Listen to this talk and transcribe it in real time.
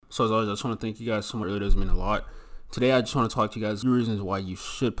So as always, I just want to thank you guys so much. It really does mean a lot. Today, I just want to talk to you guys the reasons why you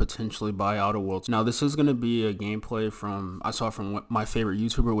should potentially buy Outer Worlds. Now, this is going to be a gameplay I saw from my favorite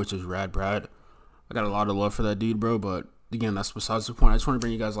YouTuber, which is Rad Brad. I got a lot of love for that dude, bro. But again, that's besides the point. I just want to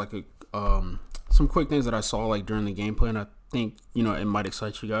bring you guys like some quick things that I saw like during the gameplay, and I think it might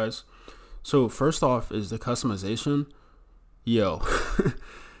excite you guys. So first off is the customization. Yo,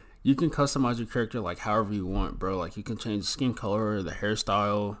 you can customize your character like however you want, bro. Like you can change the skin color, the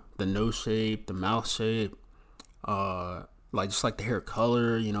hairstyle, the nose shape, the mouth shape, like just like the hair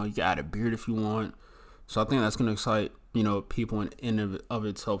color. You can add a beard if you want. So I think that's gonna excite people in of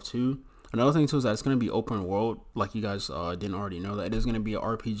itself too. Another thing too is that it's gonna be open world, like you guys didn't already know that it is gonna be an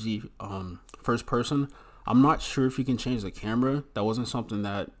RPG first person. I'm not sure if you can change the camera. That wasn't something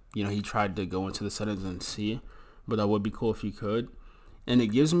that he tried to go into the settings and see, but that would be cool if you could. And it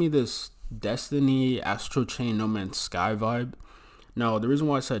gives me this Destiny, Astral Chain, No Man's Sky vibe. Now, the reason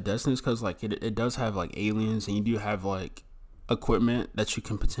why I said Destiny is because like it does have like aliens, and you do have like equipment that you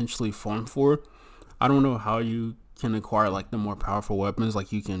can potentially farm for. I don't know how you can acquire like the more powerful weapons.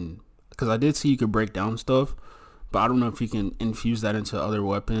 Like you can, because I did see you could break down stuff, but I don't know if you can infuse that into other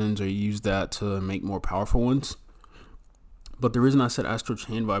weapons or use that to make more powerful ones. But the reason I said Astral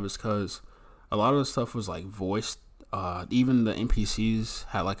Chain vibe is because a lot of the stuff was like voiced. Even the NPCs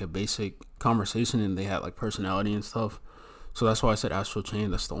had like a basic conversation, and they had like personality and stuff. So that's why I said Astral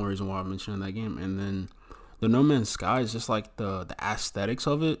Chain. That's the only reason why I mentioned that game. And then the No Man's Sky is just like the aesthetics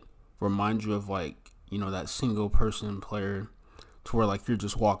of it remind you of like that single person player, to where like you're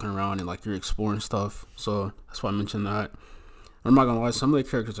just walking around and like you're exploring stuff. So that's why I mentioned that. I'm not gonna lie, some of the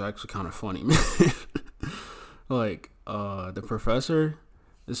characters are actually kind of funny, man. Like the professor.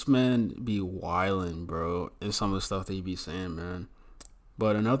 This man be wildin', bro, and some of the stuff that he be saying, man.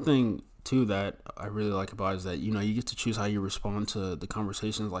 But another thing, too, that I really like about it is that, you get to choose how you respond to the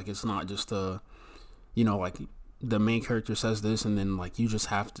conversations. Like, it's not just like the main character says this, and then, like,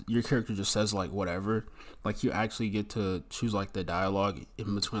 your character just says, like, whatever. Like, you actually get to choose, like, the dialogue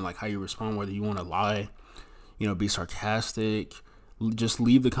in between, like, how you respond, whether you want to lie, be sarcastic, just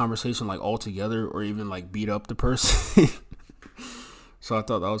leave the conversation, like, altogether, or even, like, beat up the person. So I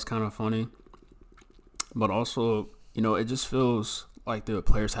thought that was kind of funny. But also, it just feels like the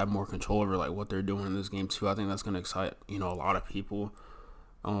players have more control over like what they're doing in this game too. I think that's going to excite, a lot of people.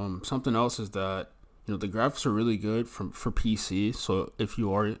 Something else is that, the graphics are really good for PC. So if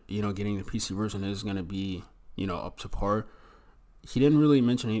you are, getting the PC version, it is going to be, up to par. He didn't really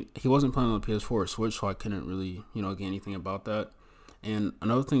mention, he wasn't playing on the PS4 or Switch, so I couldn't really, get anything about that. And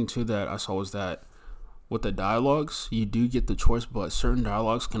another thing too that I saw was that with the dialogues, you do get the choice, but certain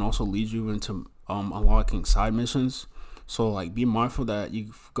dialogues can also lead you into unlocking side missions. So like be mindful that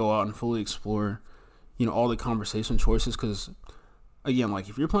you go out and fully explore, all the conversation choices, because again, like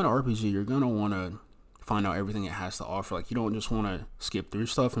if you're playing an RPG, you're gonna want to find out everything it has to offer. Like you don't just want to skip through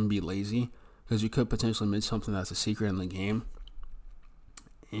stuff and be lazy, because you could potentially miss something that's a secret in the game.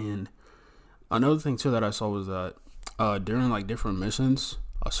 And another thing too that I saw was that during like different missions,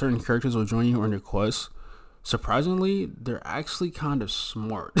 certain characters will join you on your quests. Surprisingly, they're actually kind of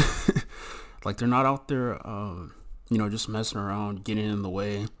smart. Like they're not out there just messing around, getting in the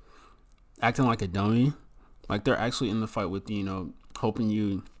way, acting like a dummy. Like they're actually in the fight with you, hoping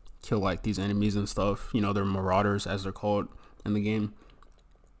you kill like these enemies and stuff. They're marauders, as they're called in the game.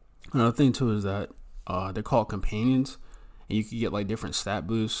 Another thing too is that they're called companions, and you can get like different stat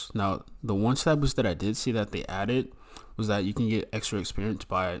boosts. Now the one stat boost that I did see that they added was that you can get extra experience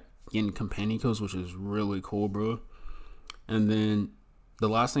by getting companion kills, which is really cool, bro. And then the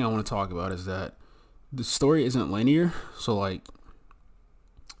last thing I want to talk about is that the story isn't linear. So like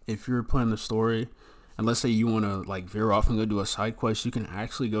if you're playing the story, and let's say you want to like veer off and go do a side quest, you can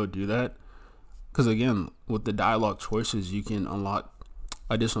actually go do that. Because again, with the dialogue choices, you can unlock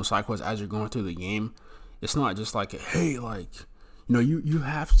additional side quests as you're going through the game. It's not just like, hey, like, you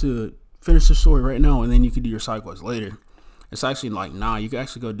have to finish the story right now, and then you can do your side quest later. It's actually like, nah, you can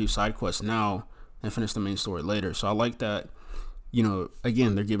actually go do side quests now and finish the main story later. So I like that,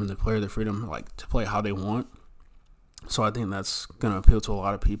 again, they're giving the player the freedom like to play how they want. So I think that's going to appeal to a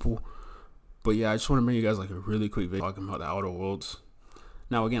lot of people. But yeah, I just want to bring you guys like a really quick video talking about the Outer Worlds.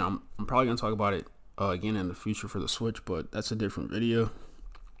 Now, again, I'm probably going to talk about it again in the future for the Switch, but that's a different video.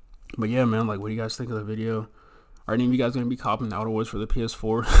 But yeah, man, like, what do you guys think of the video? Are any of you guys going to be copping the Outer Worlds for the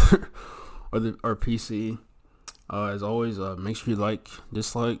PS4 or PC? As always, make sure you like,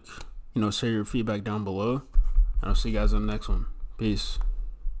 dislike, share your feedback down below. And I'll see you guys in the next one. Peace.